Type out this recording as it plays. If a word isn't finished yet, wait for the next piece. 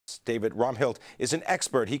David Romhilt is an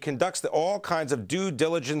expert. He conducts all kinds of due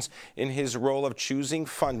diligence in his role of choosing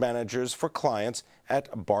fund managers for clients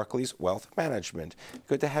at Barclays Wealth Management.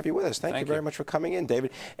 Good to have you with us. Thank you very much for coming in,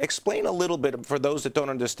 David. Explain a little bit, for those that don't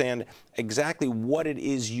understand, exactly what it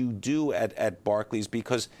is you do at Barclays,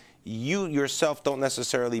 because you yourself don't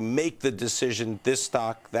necessarily make the decision, this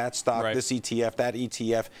stock, this ETF, that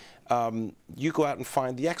ETF. You go out and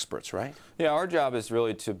find the experts, right? Yeah, our job is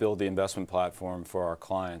really to build the investment platform for our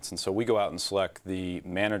clients. And so we go out and select the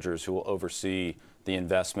managers who will oversee the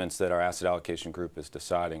investments that our asset allocation group is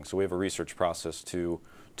deciding. So we have a research process to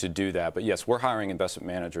do that. But yes, we're hiring investment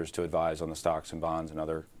managers to advise on the stocks and bonds and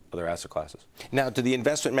other asset classes. Now, do the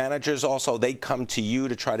investment managers also, they come to you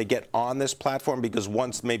to try to get on this platform, because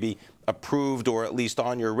once maybe approved or at least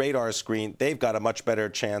on your radar screen, they've got a much better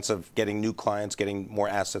chance of getting new clients, getting more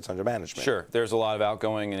assets under management? Sure. There's a lot of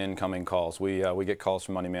outgoing and incoming calls. We get calls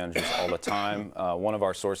from money managers all the time. One of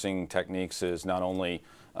our sourcing techniques is not only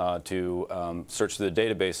to search the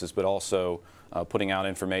databases, but also putting out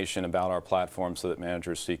information about our platform so that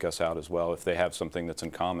managers seek us out as well if they have something that's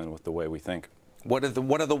in common with the way we think. What are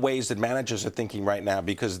the ways that managers are thinking right now?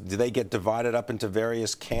 Because do they get divided up into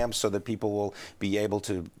various camps so that people will be able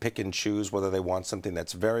to pick and choose whether they want something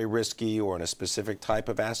that's very risky or in a specific type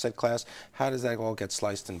of asset class? How does that all get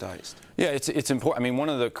sliced and diced? Yeah, it's important. I mean, one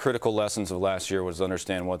of the critical lessons of last year was to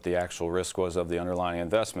understand what the actual risk was of the underlying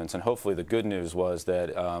investments. And hopefully the good news was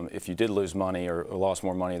that if you did lose money or lost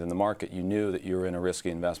more money than the market, you knew that you were in a risky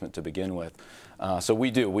investment to begin with. So we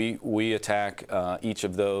do. We attack each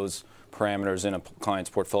of those parameters in a client's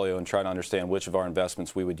portfolio and try to understand which of our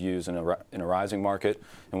investments we would use in a rising market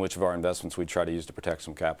and which of our investments we'd try to use to protect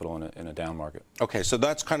some capital in a down market. Okay, so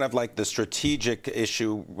that's kind of like the strategic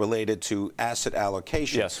issue related to asset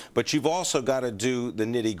allocation. Yes. But you've also got to do the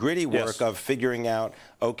nitty-gritty work of figuring out,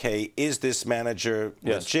 okay, is this manager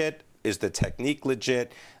legit? Is the technique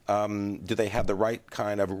legit? Do they have the right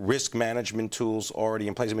kind of risk management tools already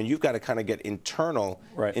in place? I mean, you've got to kind of get internal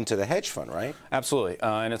into the hedge fund, right? Absolutely,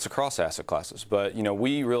 and it's across asset classes. But you know,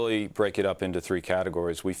 we really break it up into three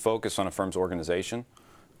categories. We focus on a firm's organization,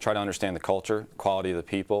 try to understand the culture, quality of the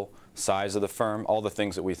people, size of the firm, all the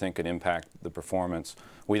things that we think could impact the performance.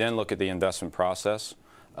 We then look at the investment process,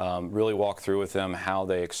 really walk through with them how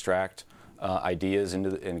they extract ideas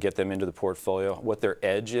and get them into the portfolio, what their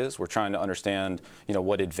edge is. We're trying to understand, you know,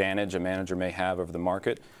 what advantage a manager may have over the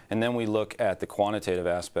market. And then we look at the quantitative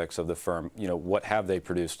aspects of the firm, you know, what have they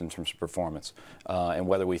produced in terms of performance, and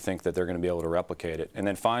whether we think that they're going to be able to replicate it. And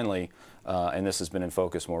then finally, and this has been in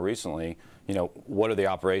focus more recently, you know, what are the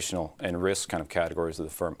operational and risk kind of categories of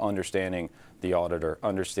the firm, understanding the auditor,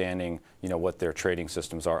 understanding, you know, what their trading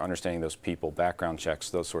systems are, understanding those people, background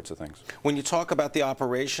checks, those sorts of things. When you talk about the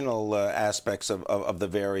operational aspects of the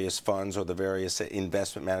various funds or the various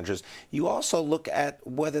investment managers, you also look at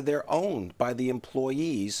whether they're owned by the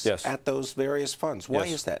employees at those various funds. Why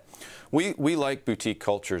is that? We like boutique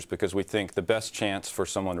cultures because we think the best chance for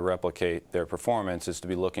someone to replicate their performance is to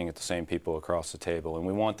be looking at the same people across the table. And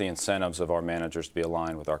we want the incentives of our managers to be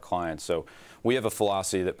aligned with our clients. So we have a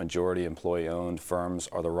philosophy that majority employee-owned firms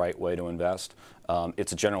are the right way to invest.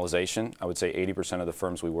 It's a generalization. I would say 80% of the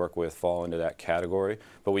firms we work with fall into that category.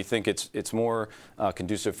 But we think it's more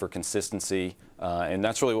conducive for consistency, and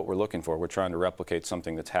that's really what we're looking for. We're trying to replicate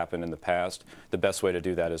something that's happened in the past. The best way to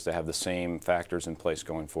do that is to have the same factors in place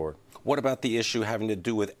going forward. What about the issue having to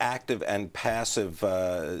do with active and passive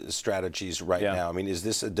strategies right now? I mean, is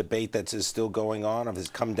this a debate that is still going on? Has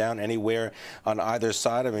it come down anywhere on either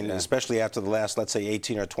side? I mean, especially after the last, let's say,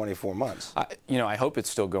 18 or 24 months. You know, I hope it's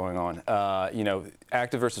still going on. You know,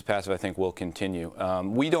 active versus passive, I think, will continue.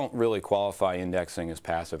 We don't really qualify indexing as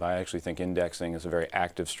passive. I actually think indexing is a very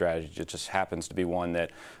active strategy. It just happens to be one that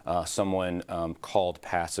someone called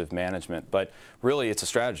passive management. But really, it's a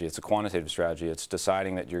strategy. It's a quantitative strategy. It's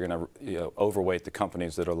deciding that you're going to overweight the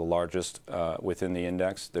companies that are the largest within the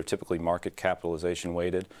index. They're typically market capitalization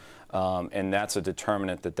weighted. And that's a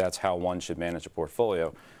determinant that that's how one should manage a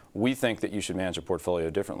portfolio. We think that you should manage a portfolio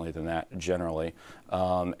differently than that generally.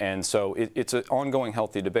 And so it's an ongoing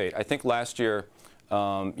healthy debate. I think last year,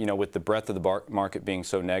 you know, with the breadth of the market being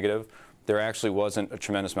so negative, there actually wasn't a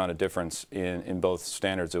tremendous amount of difference in both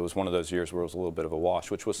standards. It was one of those years where it was a little bit of a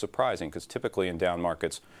wash, which was surprising because typically in down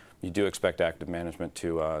markets, you do expect active management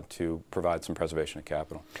to provide some preservation of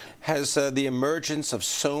capital. Has the emergence of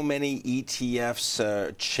so many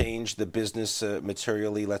ETFs changed the business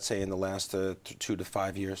materially, let's say, in the last 2 to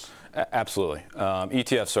 5 years? Absolutely.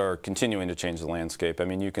 ETFs are continuing to change the landscape. I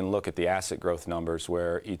mean, you can look at the asset growth numbers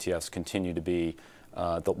where ETFs continue to be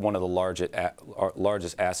one of the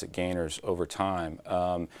largest asset gainers over time.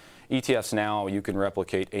 ETFs now, you can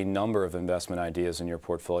replicate a number of investment ideas in your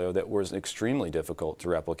portfolio that was extremely difficult to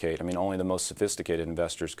replicate. I mean, only the most sophisticated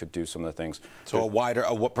investors could do some of the things. So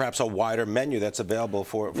perhaps a wider menu that's available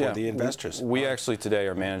for the investors. We actually today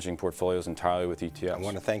are managing portfolios entirely with ETFs. I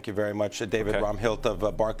want to thank you very much, David Romhilt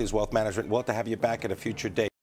of Barclays Wealth Management. We'll have to have you back at a future date.